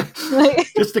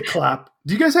 Just a clap.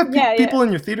 Do you guys have people in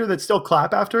your theater that still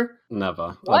clap after?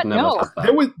 Never. What? I've never had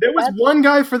that. There was one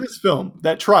guy for this film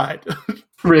that tried.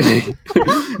 Really?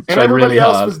 And everybody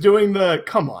else was doing the,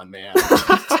 come on, man.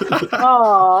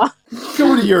 Aww.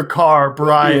 Go to your car,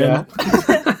 Brian. Yeah.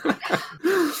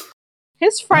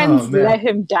 His friends let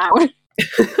him down.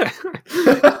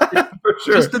 For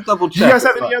sure. Just to double check. Do you guys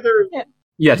have any other?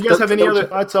 Yes. Do you guys have any other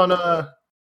thoughts on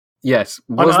Yes.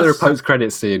 On Was there a Us?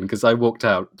 post-credit scene? Because I walked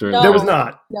out during. No. There was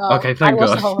not. No, Okay, thank I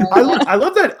watched God. the whole way. I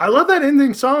love that. I love that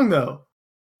ending song though.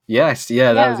 Yes.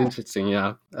 Yeah, that was Yeah. interesting.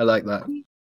 Yeah, I like that.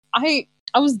 I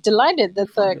was delighted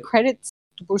that the credits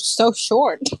were so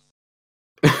short.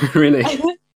 Really?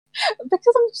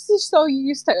 Because I'm just so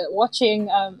used to watching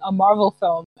a Marvel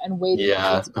film and waiting.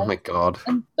 Yeah. For Oh my God.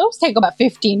 and those take about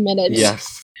 15 minutes.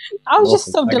 Yes. I was just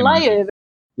Awful. so I can imagine. delighted.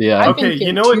 Yeah. I've been Okay, here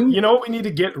you know what? 2 You know what we need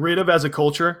to get rid of as a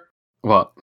culture?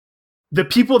 What? The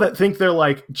people that think they're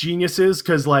like geniuses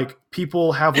because like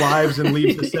people have lives and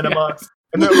leave the cinema,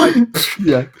 and they're like,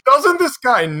 Yeah. doesn't this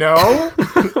guy know?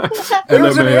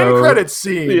 There's an end credits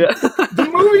scene. Yeah. The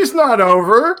movie's not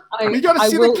over. We got to I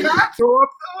see will- the cat throw up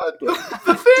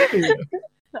the thing.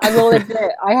 I will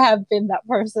admit, I have been that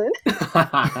person.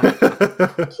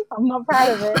 I'm not proud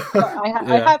of it, but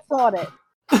I have thought it.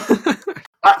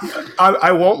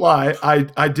 I won't lie.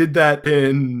 I did that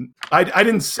in. I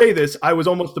didn't say this. I was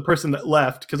almost the person that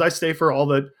left because I stay for all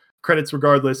the credits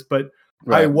regardless. But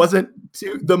I wasn't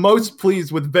the most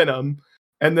pleased with Venom.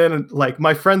 And then like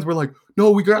my friends were like,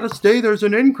 "No, we gotta stay. There's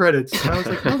an end credits." And I was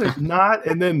like, "No, there's not."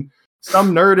 And then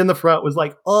some nerd in the front was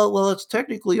like, "Oh, well, it's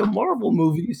technically a Marvel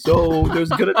movie, so there's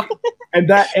gonna be." And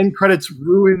that end credits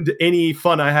ruined any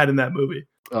fun I had in that movie.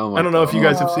 Oh I don't know if you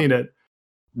guys have seen it.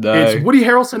 No. It's Woody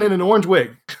Harrelson in an orange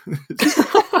wig.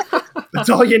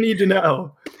 That's all you need to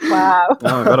know. Wow.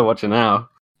 Oh, I gotta watch it now.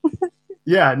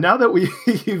 Yeah, now that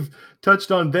we've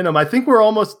touched on Venom, I think we're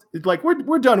almost like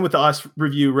we're done with the Us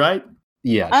review, right?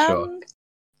 Yeah, sure.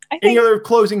 I Any think other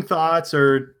closing thoughts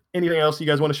or anything else you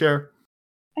guys want to share?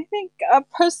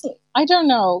 personally, I don't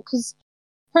know, because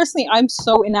personally, I'm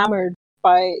so enamored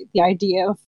by the idea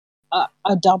of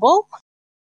a double.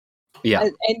 Yeah.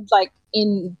 And like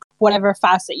in whatever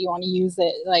facet you want to use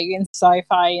it, like in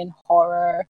sci-fi and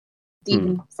horror,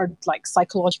 even for like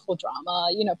psychological drama,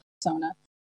 Persona.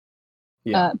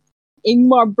 Yeah.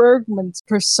 Ingmar Bergman's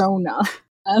Persona.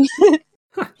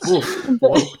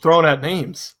 Whoa, throwing out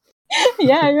names.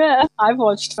 Yeah. I've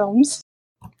watched films.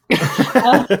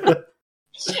 It's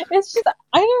just,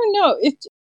 I don't know.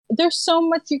 There's so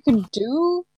much you can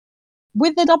do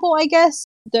with the double, I guess.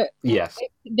 Yes.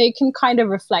 They can kind of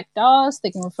reflect us. They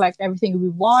can reflect everything we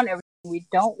want, everything we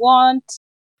don't want.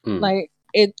 Like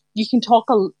you can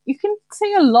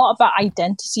say a lot about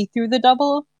identity through the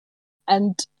double,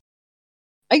 and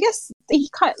I guess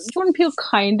Jordan Peele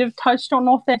kind of touched on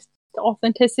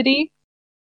authenticity,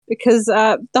 because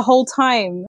the whole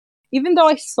time, even though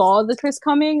I saw the twist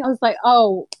coming, I was like,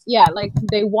 oh yeah, like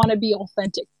they want to be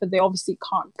authentic, but they obviously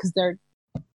can't because they're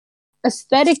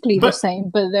aesthetically the same,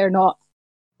 but they're not.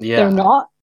 Yeah. They're not.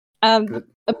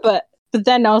 But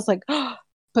then I was like, oh,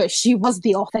 but she was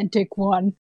the authentic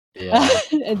one. Yeah.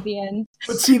 At the end.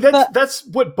 But see, that's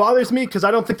what bothers me, because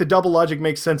I don't think the double logic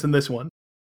makes sense in this one.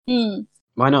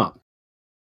 Why not?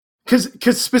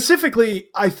 Because specifically,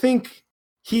 I think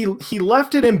he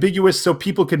left it ambiguous so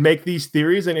people could make these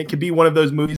theories, and it could be one of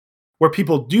those movies where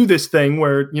people do this thing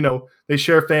where they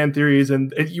share fan theories,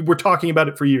 and we're talking about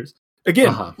it for years.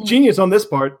 Again, genius on this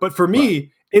part, but for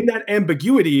me, in that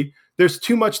ambiguity, there's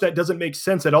too much that doesn't make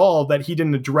sense at all that he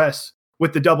didn't address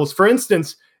with the doubles. For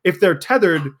instance, if they're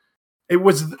tethered, it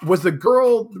was the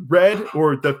girl red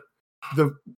or the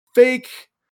fake?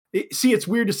 See, it's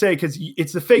weird to say because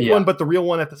it's the fake one, but the real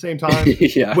one at the same time.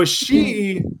 Yeah. Was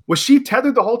she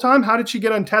tethered the whole time? How did she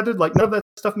get untethered? Like, none of that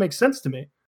stuff makes sense to me.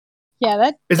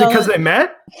 Yeah, is it because they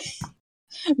met?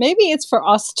 Maybe it's for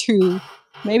us too.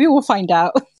 Maybe we'll find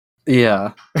out.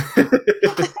 Yeah.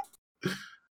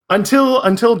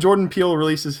 Until Jordan Peele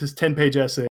releases his 10-page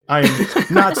essay, I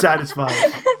am not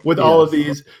satisfied with all of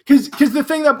these. Because the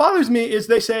thing that bothers me is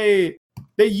they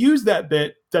use that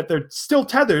bit that they're still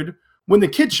tethered when the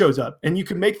kid shows up, and you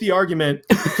can make the argument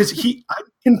because I'm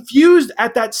confused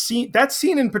at that scene. That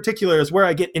scene in particular is where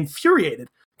I get infuriated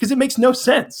because it makes no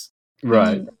sense.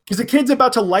 Right. Because the kid's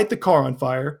about to light the car on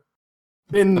fire,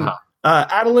 and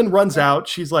Adeline runs out.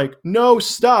 She's like, "No,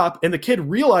 stop!" And the kid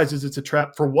realizes it's a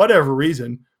trap for whatever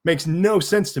reason. Makes no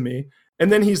sense to me.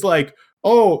 And then he's like,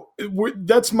 "Oh,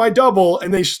 that's my double,"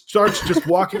 and they starts just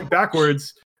walking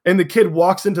backwards. And the kid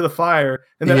walks into the fire,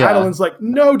 and then Adeline's like,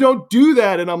 "No, don't do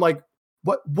that." And I'm like,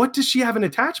 What does she have an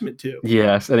attachment to?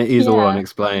 Yes, and it is all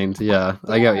unexplained. Yeah,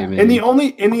 I get what you mean. And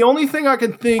the only thing I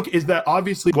can think is that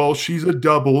obviously, well, she's a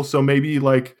double, so maybe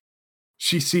like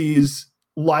she sees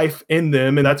life in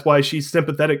them, and that's why she's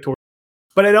sympathetic toward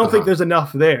them. But I don't think there's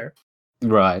enough there.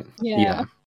 Right. Yeah.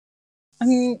 I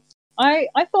mean, I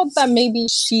thought that maybe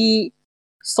she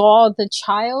saw the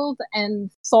child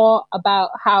and saw about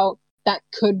how that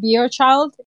could be her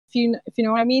child, if you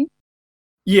know what I mean.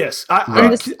 Yes,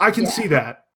 I can see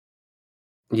that.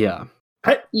 Yeah.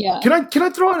 Yeah. Can I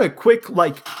throw in a quick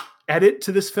edit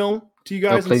to this film to you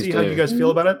guys and see how you guys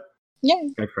feel about it? Yeah.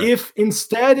 If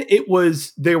instead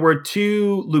there were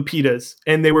two Lupitas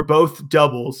and they were both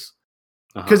doubles,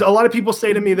 because a lot of people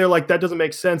say to me, they're like, that doesn't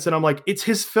make sense, and I'm like, it's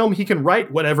his film, he can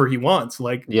write whatever he wants.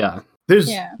 There's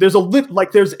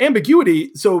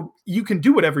ambiguity, so you can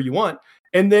do whatever you want.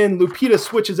 And then Lupita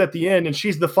switches at the end, and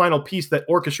she's the final piece that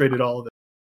orchestrated all of it.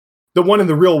 The one in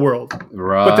the real world,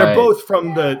 right? But they're both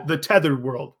from the tethered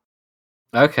world.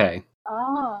 Okay.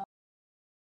 Oh.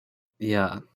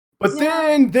 Yeah. But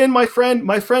then my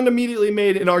friend immediately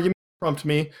made an argument to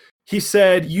me. He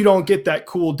said, "You don't get that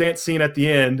cool dance scene at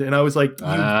the end," and I was like, "You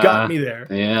got me there."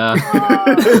 Yeah.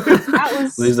 That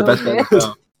was lose the best good.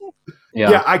 film.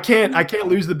 Yeah, I can't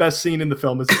lose the best scene in the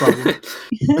film. Is the problem.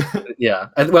 Yeah.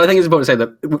 Well, I think it's important to say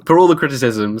that for all the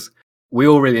criticisms, we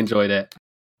all really enjoyed it,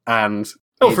 and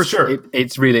for sure,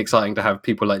 it's really exciting to have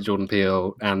people like Jordan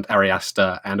Peele and Ari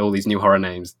Aster and all these new horror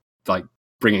names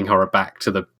bringing horror back to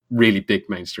the really big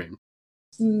mainstream.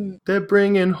 They're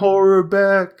bringing horror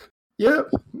back.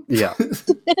 Yep. Yeah.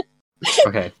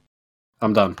 Okay,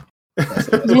 I'm done. That's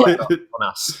on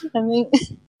us. I mean,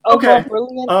 okay.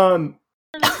 Brilliant.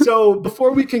 So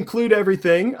before we conclude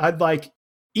everything, I'd like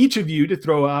each of you to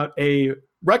throw out a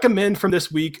recommend from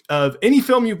this week of any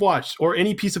film you've watched or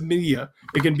any piece of media.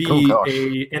 It can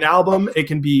be an album, it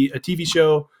can be a TV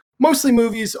show. Mostly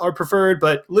movies are preferred,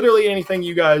 but literally anything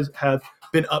you guys have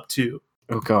been up to.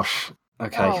 Oh gosh.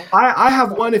 Okay. Oh. I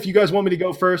have one if you guys want me to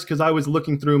go first, because I was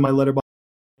looking through my letterbox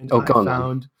and I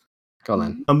found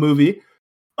a movie.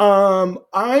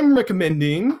 I'm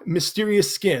recommending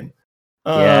Mysterious Skin.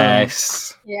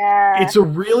 Yes. Yeah. It's a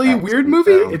really weird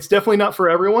movie. It's definitely not for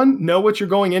everyone. Know what you're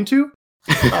going into.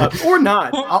 Or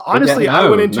not. Honestly, I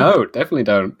went into... No, definitely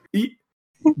don't.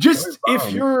 Just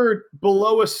if you're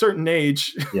below a certain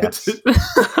age, yes.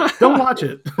 Don't watch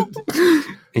it.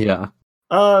 Yeah.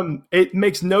 It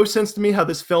makes no sense to me how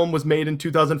this film was made in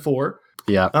 2004.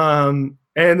 Yeah.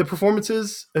 And the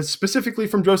performances, specifically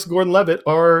from Joseph Gordon-Levitt,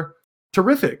 are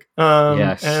terrific.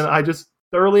 Yes. And I just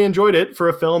thoroughly enjoyed it for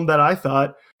a film that I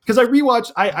thought, because I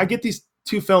rewatched, I get these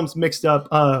two films mixed up.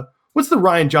 What's the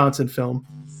Rian Johnson film?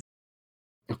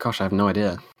 Oh, gosh, I have no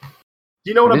idea. Do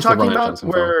you know what I'm talking about?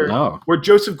 Where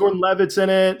Joseph Gordon-Levitt's in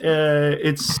it.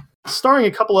 It's starring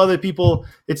a couple other people.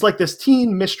 It's like this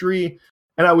teen mystery.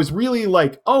 And I was really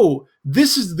like, oh,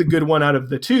 this is the good one out of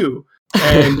the two.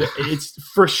 And it's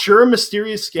for sure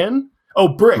Mysterious Skin. Oh,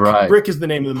 Brick. Right. Brick is the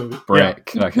name of the movie.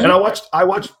 Brick. Yeah. Okay. And I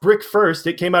watched Brick first.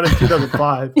 It came out in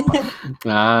 2005.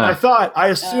 I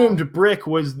assumed Brick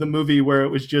was the movie where it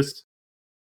was just...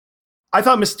 I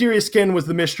thought Mysterious Skin was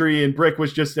the mystery and Brick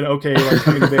was just an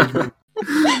coming of age movie.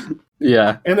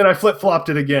 Yeah. And then I flip-flopped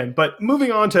it again. But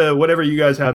moving on to whatever you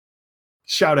guys have,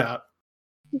 shout out.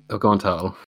 Oh, go on,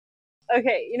 Tal.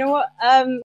 Okay, you know what?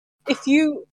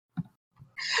 Since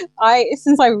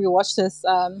I rewatched this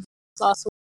last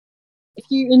week, if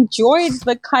you enjoyed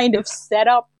the kind of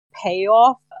setup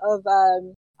payoff of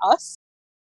Us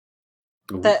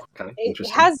that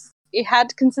it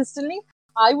had consistently,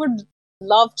 I would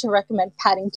love to recommend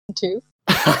Paddington 2. Wait,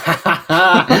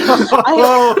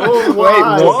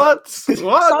 what?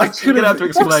 What? I couldn't have to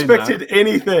explain that. Expected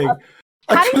anything.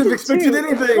 I couldn't have expected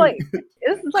anything.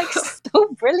 It's so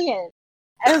brilliant.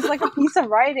 It's like a piece of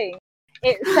writing.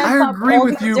 I agree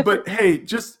with you, but hey,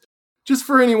 just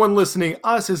for anyone listening,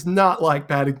 Us is not like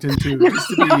Paddington 2. Just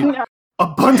to be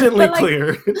abundantly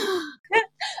clear.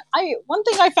 One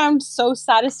thing I found so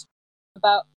satisfying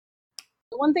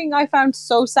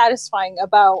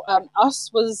about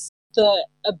Us was the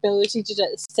ability to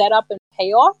just set up and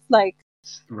pay off, the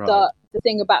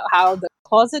thing about how the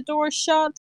closet door is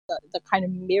shut, the kind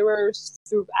of mirrors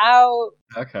throughout.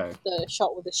 Okay. The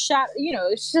shot with the shadow.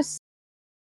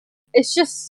 It's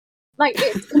just like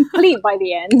it's complete by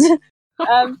the end.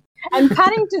 And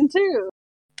Paddington 2,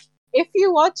 if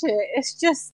you watch it, it's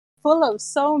just full of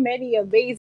so many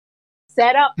amazing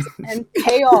setups and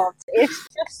payoffs. It's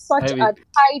just such a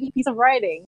tidy piece of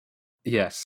writing.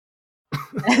 Yes.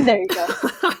 There you go.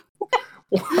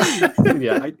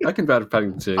 Yeah, I can vouch for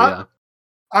Paddington 2, yeah.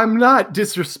 I'm not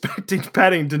disrespecting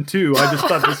Paddington 2. I just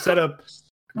thought the setup...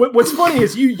 What's funny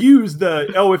is you use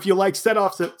if you like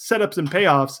setups and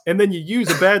payoffs, and then you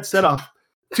use a bad setup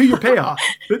to your payoff.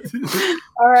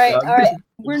 All right.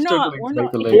 We're not.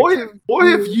 Boy,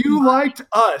 if you liked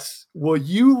Us, will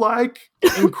you like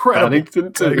Incredible?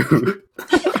 Paddington 2.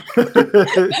 All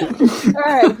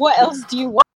right. What else do you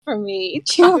want from me?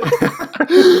 All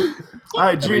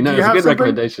right, Jude, it's a good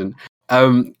recommendation.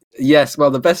 Yes,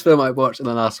 well, the best film I watched in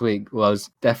the last week was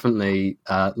definitely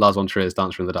Lars von Trier's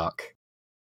Dancer in the Dark.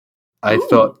 I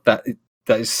thought that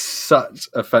is such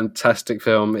a fantastic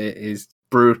film. It is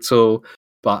brutal,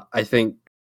 but I think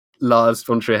Lars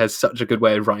von Trier has such a good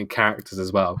way of writing characters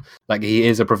as well. Like, he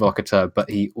is a provocateur, but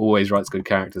he always writes good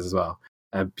characters as well.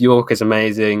 Bjork is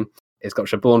amazing. It's got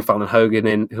Siobhan Fallon Hogan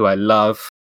in, who I love.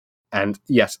 And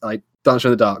yes, Dancer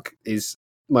in the Dark is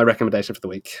my recommendation for the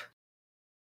week.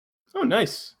 Oh,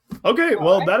 nice. Okay,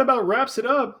 well, that about wraps it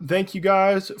up. Thank you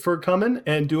guys for coming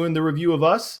and doing the review of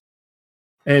us.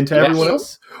 And to everyone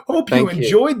else, hope you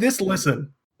enjoyed this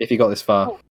listen. If you got this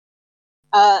far.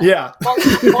 Yeah.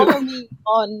 Follow me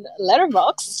on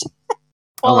Letterboxd.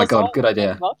 Oh my god, good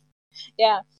idea. Letterboxd.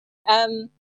 Yeah.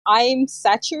 I'm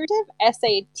Saturative,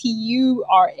 Saturative.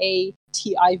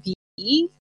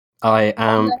 I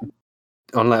am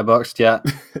on Letterboxd, yeah.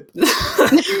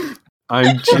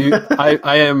 I'm Jude.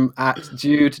 I am at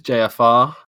Jude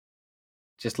JFR.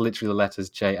 Just literally the letters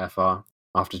JFR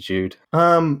after Jude.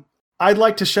 I'd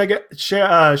like to shout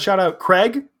out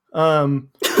Craig, a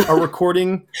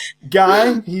recording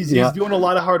guy. He's doing a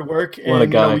lot of hard work,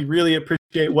 and we really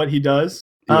appreciate what he does.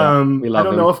 We love I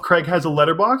don't him. know if Craig has a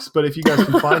letterbox, but if you guys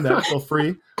can find that, feel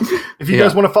free. If you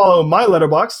guys want to follow my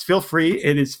letterbox, feel free.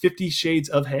 It is 50 Shades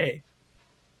of Hay.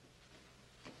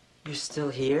 You're still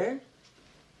here?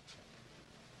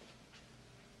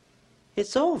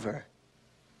 It's over.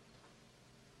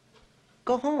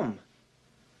 Go home.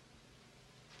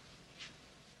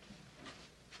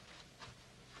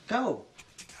 Go.